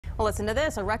Well, listen to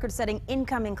this. A record-setting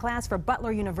incoming class for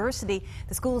Butler University.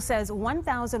 The school says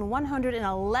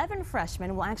 1,111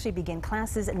 freshmen will actually begin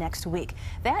classes next week.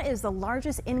 That is the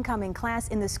largest incoming class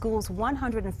in the school's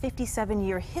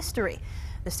 157-year history.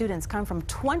 The students come from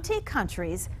 20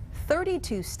 countries,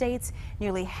 32 states,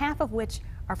 nearly half of which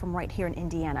are from right here in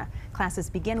Indiana. Classes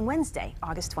begin Wednesday,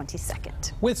 August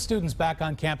 22nd. With students back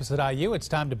on campus at IU, it's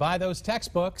time to buy those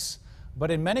textbooks. But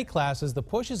in many classes, the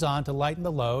push is on to lighten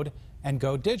the load and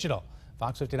go digital.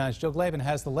 Fox 59's Jill Glavin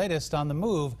has the latest on the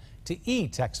move to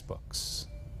e-textbooks.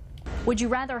 Would you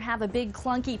rather have a big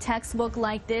clunky textbook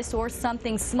like this or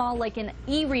something small like an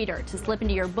e-reader to slip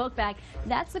into your book bag?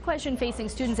 That's the question facing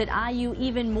students at IU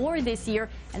even more this year,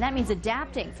 and that means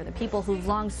adapting for the people who've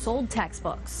long sold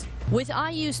textbooks. With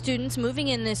IU students moving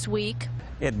in this week,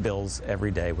 it bills every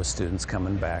day with students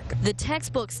coming back. The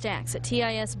textbook stacks at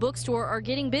TIS bookstore are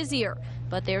getting busier,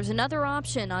 but there's another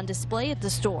option on display at the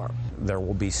store. There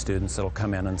will be students that will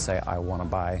come in and say, I want to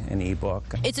buy an e-book.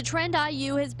 It's a trend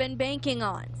IU has been banking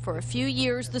on. For a few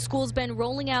years, the school's been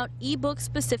rolling out e-book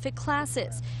specific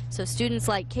classes, so students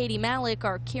like Katie Malik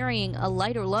are carrying a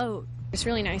lighter load. It's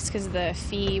really nice because the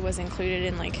fee was included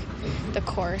in the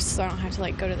course, so I don't have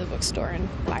to go to the bookstore and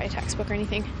buy a textbook or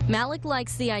anything. Malik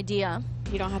likes the idea.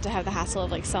 You don't have to have the hassle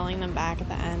of selling them back at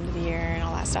the end of the year and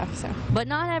all that stuff. So. But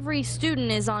not every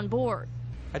student is on board.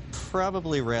 I'd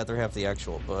probably rather have the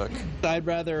actual book. I'd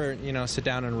rather, sit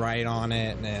down and write on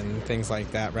it and things like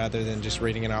that rather than just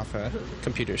reading it off a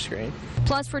computer screen.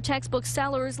 Plus, for textbook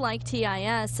sellers like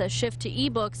TIS, a shift to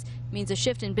ebooks means a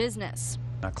shift in business.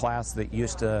 A class that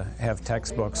used to have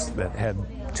textbooks that had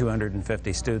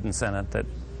 250 students in it that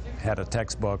had a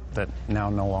textbook that now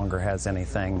no longer has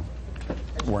anything.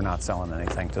 We're not selling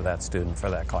anything to that student for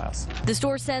that class. The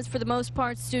store says for the most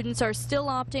part, students are still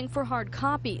opting for hard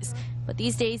copies. But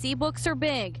these days, ebooks are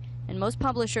big, and most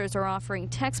publishers are offering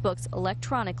textbooks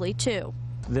electronically, too.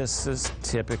 This is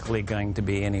typically going to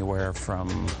be anywhere from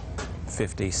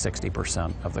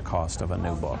 50–60% of the cost of a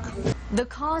new book. The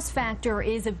cost factor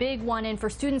is a big one, and for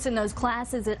students in those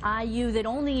classes at IU that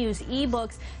only use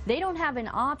ebooks, they don't have an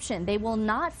option. They will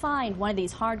not find one of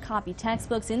these hard copy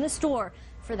textbooks in the store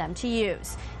for them to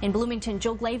use. In Bloomington,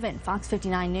 Jill Glavin, Fox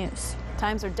 59 News.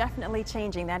 Times are definitely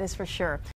changing, that is for sure.